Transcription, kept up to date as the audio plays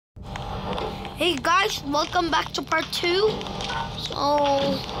Hey guys, welcome back to part 2. So,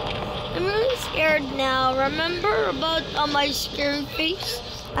 I'm really scared now. Remember about my scary face?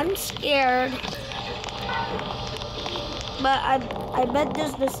 I'm scared. But I bet this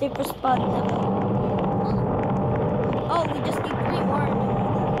is the safest spot ever. Oh, we just need 3 more.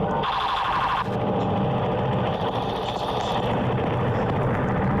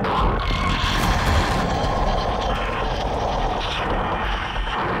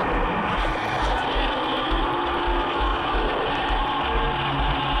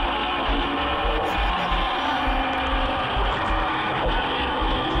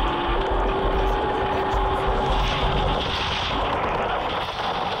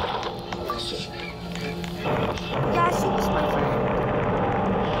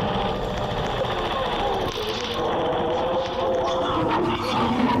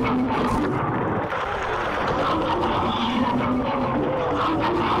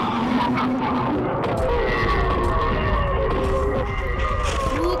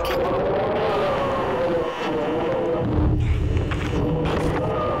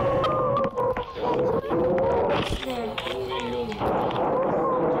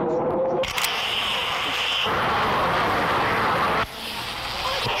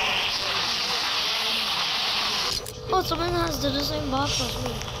 Oh, someone has the same box as me.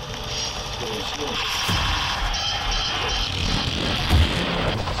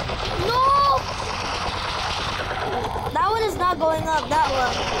 No! That one is not going up, that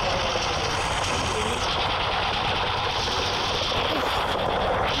one.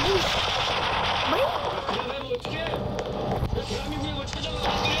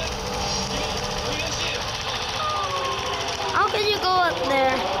 How can you go up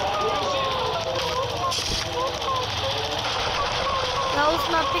there? That was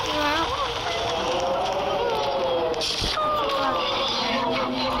not picking her up.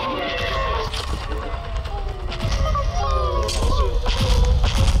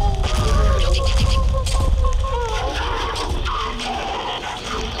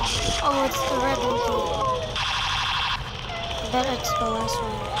 Oh, it's the red one too. I bet it's the last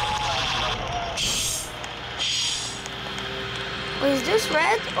one. Wait, is this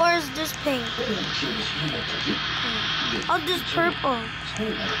red or is this pink? Oh, this purple. I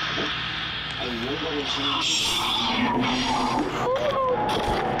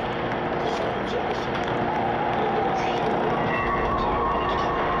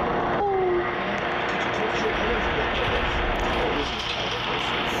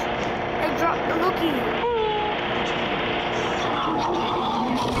dropped the lookie.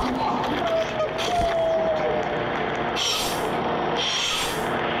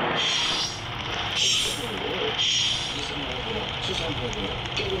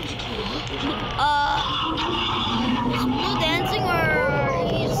 Is Blue dancing or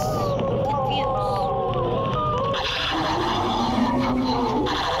he's confused?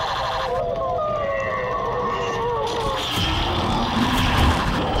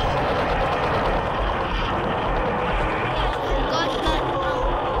 Got that.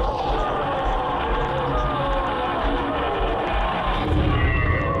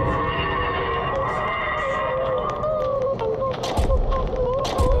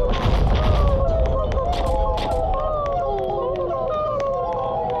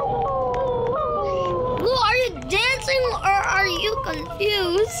 Confused.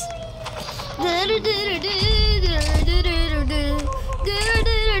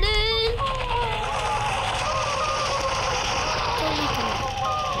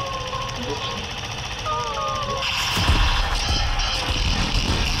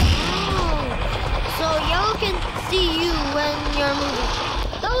 So yellow can see you when you're moving.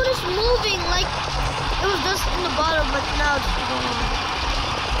 That one is moving like it was just in the bottom, but now it's gone.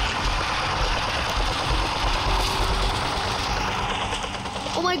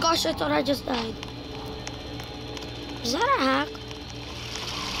 Oh my gosh, I thought I just died. Is that a hack?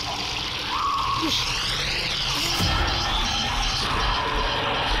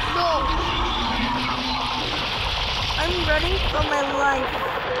 No. I'm running for my life.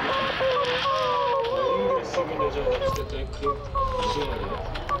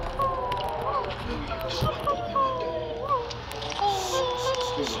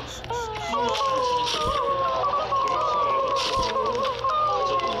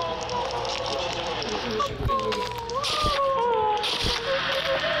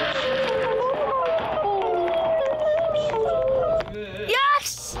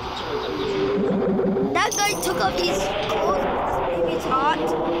 Yes! That guy took off his clothes because maybe it's hot.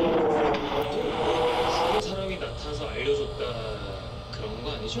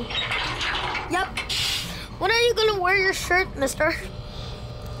 Yep. When are you gonna wear your shirt, mister?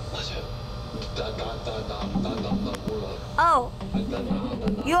 Oh,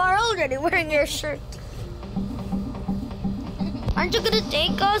 you are already wearing your shirt. Aren't you gonna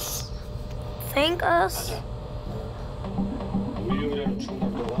thank us? Thank us?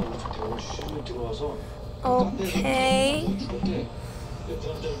 Okay.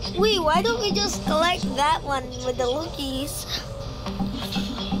 Wait, why don't we just collect that one with the lookies?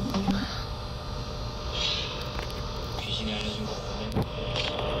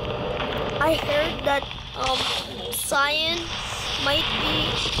 I heard that Cyan might be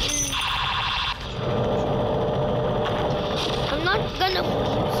in. I'm not gonna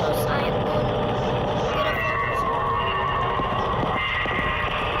move, so Cyan will get a focus.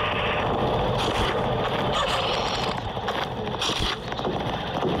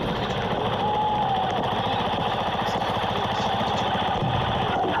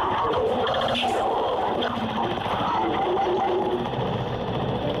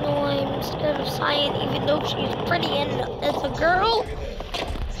 No, I'm scared of Cyan, even though she's pretty and as a girl.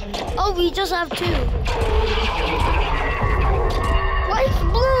 Oh, we just have two. Why is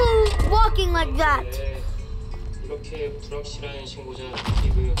Blue walking like that?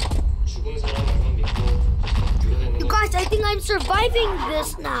 You guys, I think I'm surviving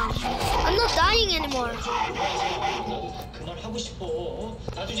this now. I'm not dying anymore. 그날 하고 싶어.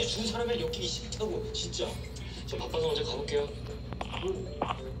 나도 이제 준 사람을 엮이기 싫다고 진짜. 저 바빠서 먼저 가볼게요.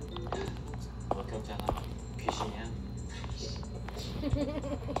 그렇게 없잖아. 귀신이야.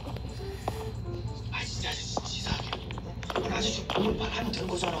 아 진짜 이상해. 아저씨 오늘 말하면 되는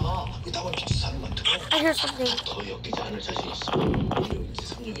거잖아. 왜 나만 미치 사람만 들어? I hear something. 더 엮이지 않을 자신 있어. 1년이지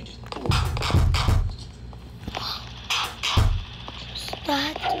 3년이지 또.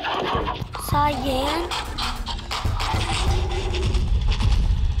 That Cyan.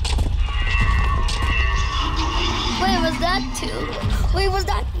 Wait, was that two? Wait, was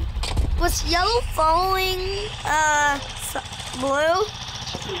yellow following blue?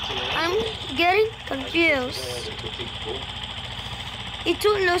 I'm getting confused.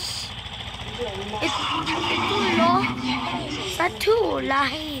 Itulo sa two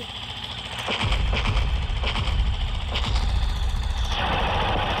lahi.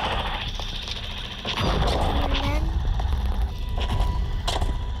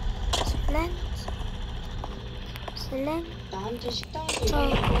 Silent. 나한테 식당에서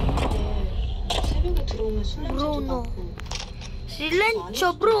일하는데 새벽에 들어오면 술 냄새도 Bruno. 나고 Silenzio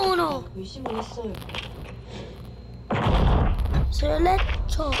Bruno. 의심을 했어요.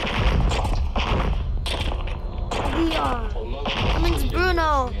 Silenzio. We are. 엄마가 It's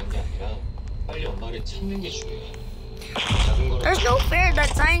Bruno. 중요한 게 아니라 빨리 엄마를 찾는 게 중요해. 작은 거라도 There's no fear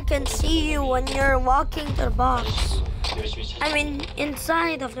that Cyan can see you when you're walking to the box. 열심히 찾아. I mean,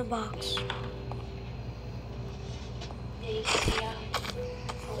 inside of the box.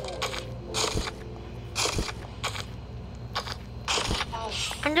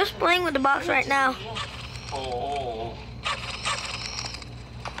 I'm just playing with the box right now. 어.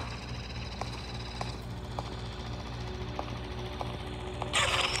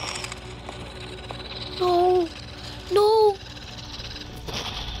 No. No.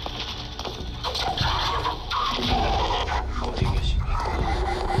 어디 계십니까?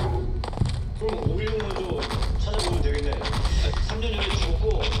 그럼 5일 먼저 찾아보면 되겠네. 3년 전에 죽었고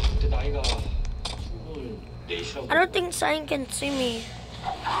그때 나이가 24이라고. I don't think Cyan can see me.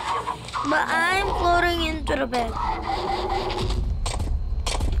 But I'm floating into the bed.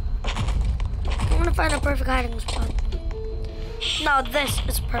 I'm gonna find a perfect hiding spot. Now this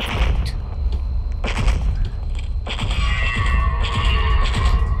is perfect.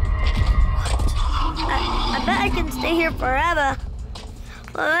 I bet I can stay here forever.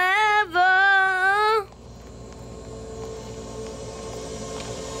 Forever.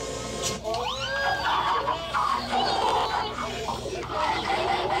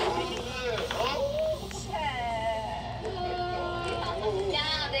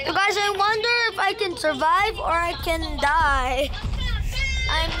 You guys, I wonder if I can survive or I can die.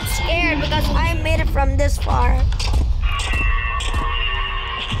 I'm scared because I made it from this far.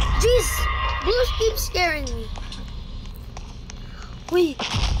 Jeez, Blues keeps scaring me. Wait,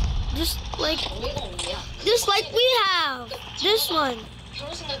 just like we have this one.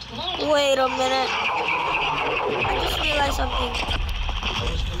 Wait a minute. I just realized something.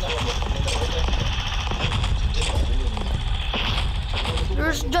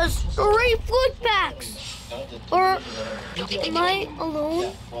 There's just 3 food packs. Or am I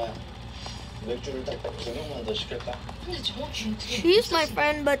alone? She's my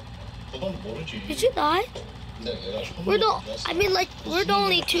friend, but did she die? We're the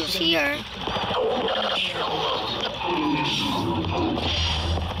only 2s here.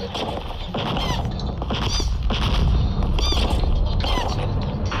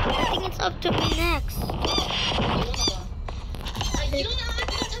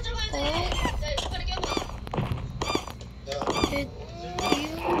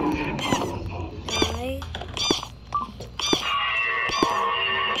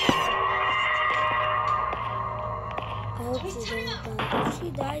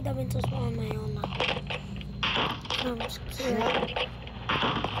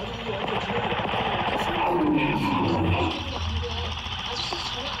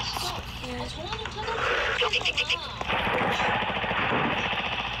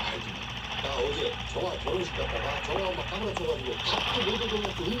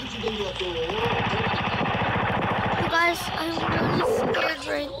 응급실 댕겨왔어. You guys, I'm really scared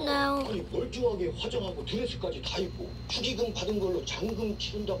right now. 아니 멀쩡하게 화장하고 드레스까지 다 입고 축의금 받은 걸로 잔금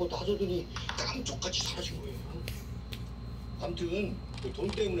치른다고 나서더니 깜짝같이 사라진 거예요. 아무튼 그 돈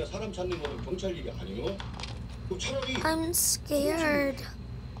때문에 사람 찾는 거는 경찰 일이 아니에요. 차라리 I'm scared.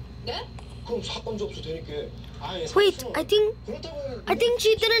 네? 그럼 사건 접수 되니까. 아예 Wait, I think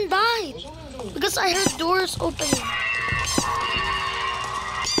she didn't die because I heard doors opening.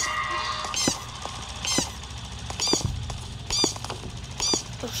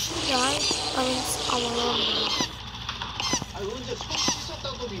 If she died, that means I'm alone. 아 언제 손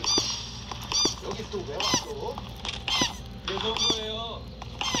씻었다더니 여기 또 왜 왔어? 그래서 온 거예요.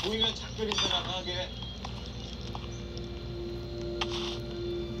 보이면 작별인사 나가게.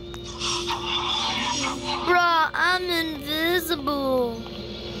 Bruh, I'm invisible.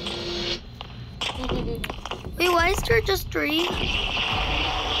 Wait, why is there just 3? Is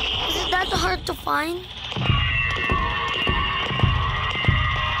it that hard to find?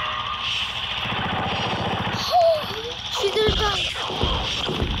 She did that.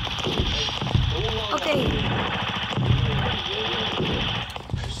 Okay.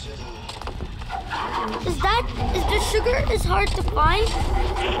 Is the sugar is hard to find?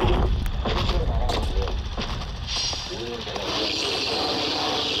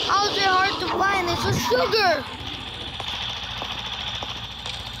 How is it hard to find? It's a sugar.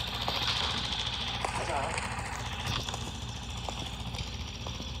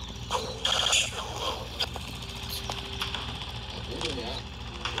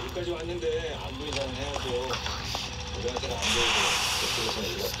 여기까지 왔는데 안 보인다는 해야죠. 우리한테는 안 보이고 저쪽에서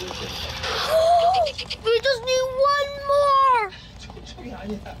우리가 보일 테니까. We just need one more. 저쪽이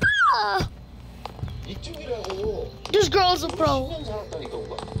아니야. Ah, 이쪽이라고. this girl's a pro. 10년 살았다니까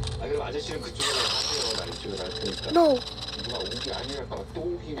오빠. 아 그럼 아저씨는 그쪽으로 하세요. 나 이쪽으로 할 테니까. No. 누가 오기 아니랄까봐 또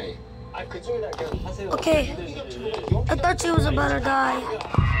오기네. 아 그쪽에다 그냥 하세요. Okay. I thought she was about to die.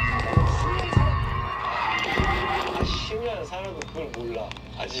 10년 살아도 그걸 몰라.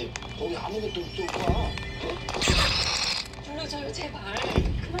 아직 거기 아무것도 없어. 불러줘요 제발.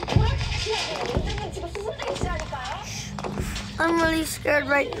 그만 돌아가세요. 언젠간 집에 수술되기 싫으니까요. I'm really scared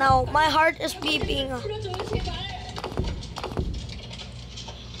right now. My heart is beeping. 불러줘요 제발.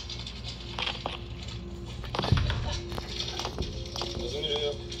 무슨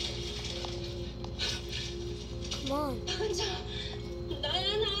일이에요? Come on. 반장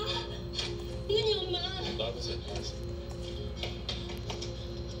나야 나. 은희 엄마. 나가세요.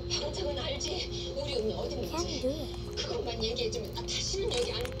 방장은 알지? 우리 은희 어디 Can't 있는지. do it. 그것만 얘기해주면 나 다시는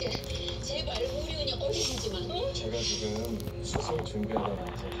여기 안 올게. 제발 우리 은희 어디 있는지만. 응? 제가 지금 수술 준비하다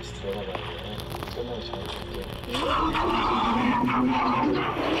나서 다시 들어가봐야 돼요. 끝나고 잘 줄게요.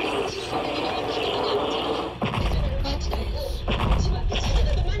 집 앞에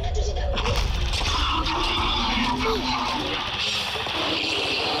찾아가도 만나주지도 않고.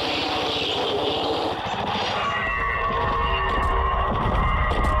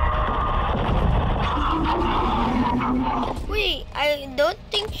 Wait, I don't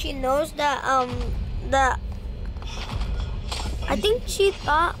think she knows that that I think she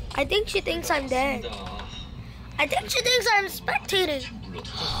thinks I'm dead. I think she thinks I'm spectating.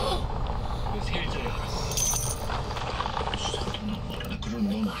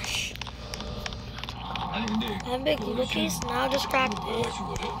 I'm big Lucas now distracted.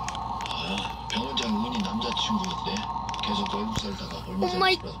 병원장 은희 남자친구였대. 계속 외국 살다가 얼마 Oh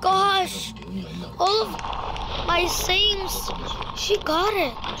my gosh! All of my sayings, she got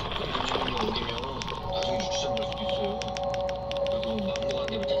it. 나중에 주차장 갈 수도 있어요. 그래도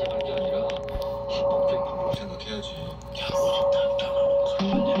막무가내로 찾아갈 게 아니라 합법적으로 생각해야지. 야,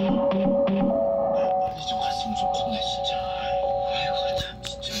 빨리 좀 갔으면 좋겠네 진짜. 아이고 참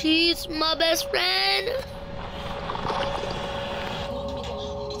진짜. She's my best friend.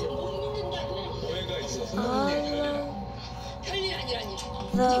 이제 못 믿는다고. 오해가 있어서. 별일 아니라니.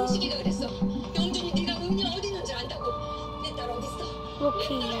 The 정식이가 그랬어. 영준이 네가 은희 어디 있는지 안다고. 내 딸 어디 있어?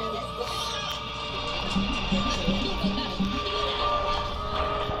 rookie.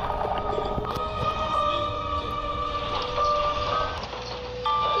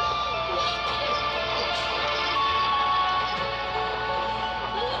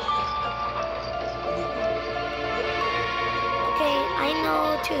 Okay, I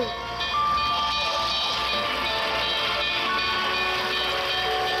know too.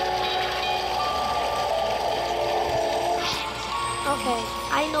 Okay,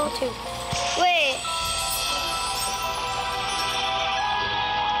 I know too. Wait.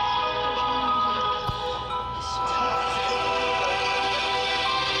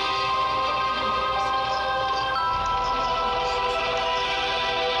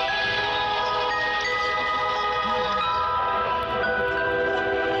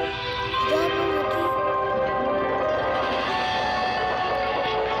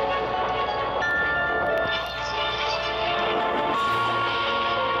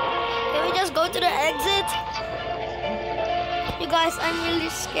 just go to the exit. You guys, I'm really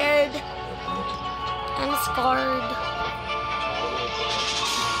scared. I'm scared.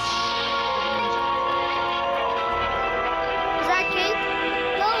 Is that Kate?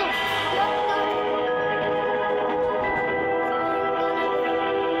 No.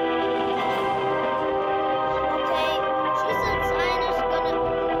 Okay. She said Zion is gonna.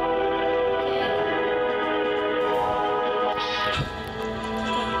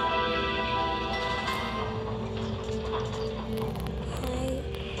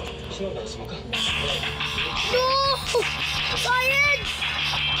 시간 났습니까? No! Zion!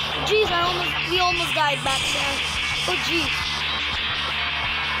 Jeez, we almost died back there. Oh, jeez.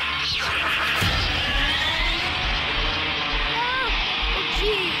 Ah! Oh,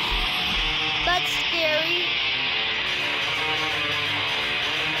 jeez. That's scary.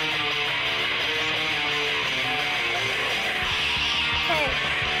 Okay.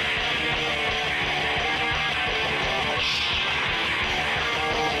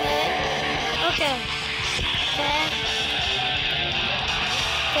 Okay. Okay.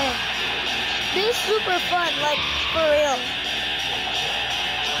 Okay. This is super fun, like for real.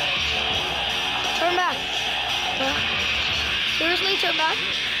 Turn back. Huh? Seriously, turn back?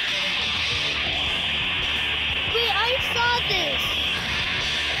 Wait, I saw this.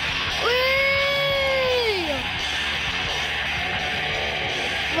 Wait.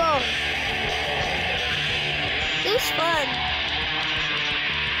 Whoa. This is fun.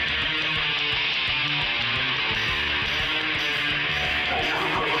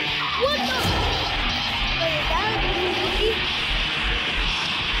 What the? Wait, is that a movie?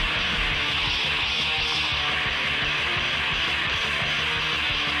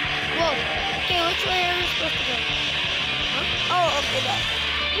 Whoa. Okay, which way are we supposed to go? Huh? Oh, okay, that.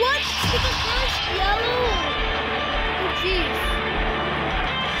 What? Because there's yellow. Oh, jeez.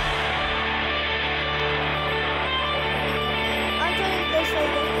 I'm trying this way.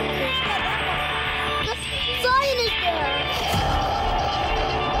 The sign is there.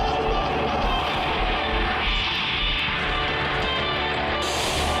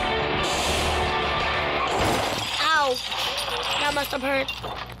 That must have hurt.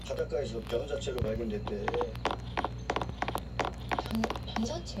 바닷가에서 병자체로 발견됐대.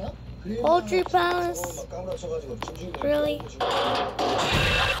 변사체요? Poultry Palace. 막 까무라쳐가지고 짐승이 Really?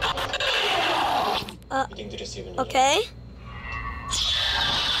 미팅 드레스입은 Okay.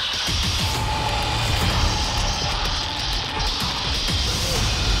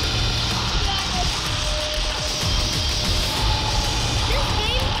 This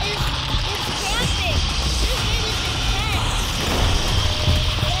game is camping. This game is intense.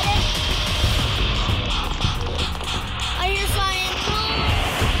 Get it? I hear Zion.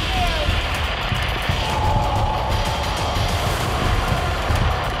 No.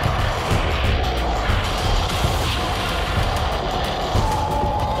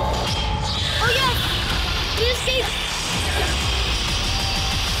 Oh yeah, we escaped.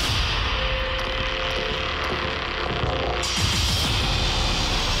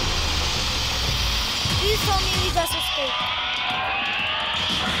 Please tell me we just escaped.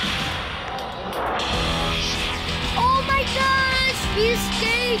 Oh my gosh, we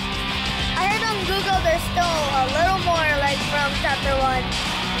escaped. I heard on Google there's still a little more like from chapter 1.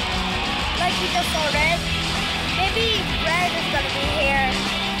 Like we just saw Red. Maybe Red is gonna be here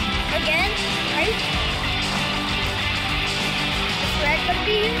again, right? Is Red gonna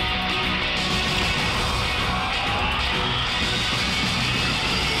be here?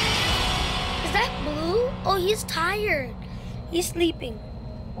 Is that Blue? Oh, he's tired. He's sleeping.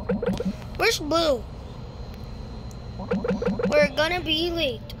 Where's Blue? We're gonna be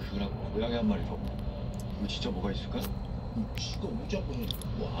late. 그거랑 고양이 한 마리 더. 이거 진짜 뭐가 있을까? 수가 무조건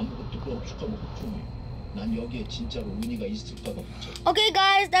뭐 아무것도 없을까 뭐 걱정이. 난 여기에 진짜로 의미가 있을까 봐 걱정. Okay,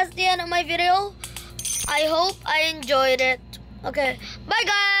 guys, that's the end of my video. I hope I enjoyed it. Okay, bye,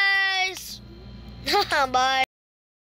 guys. Bye.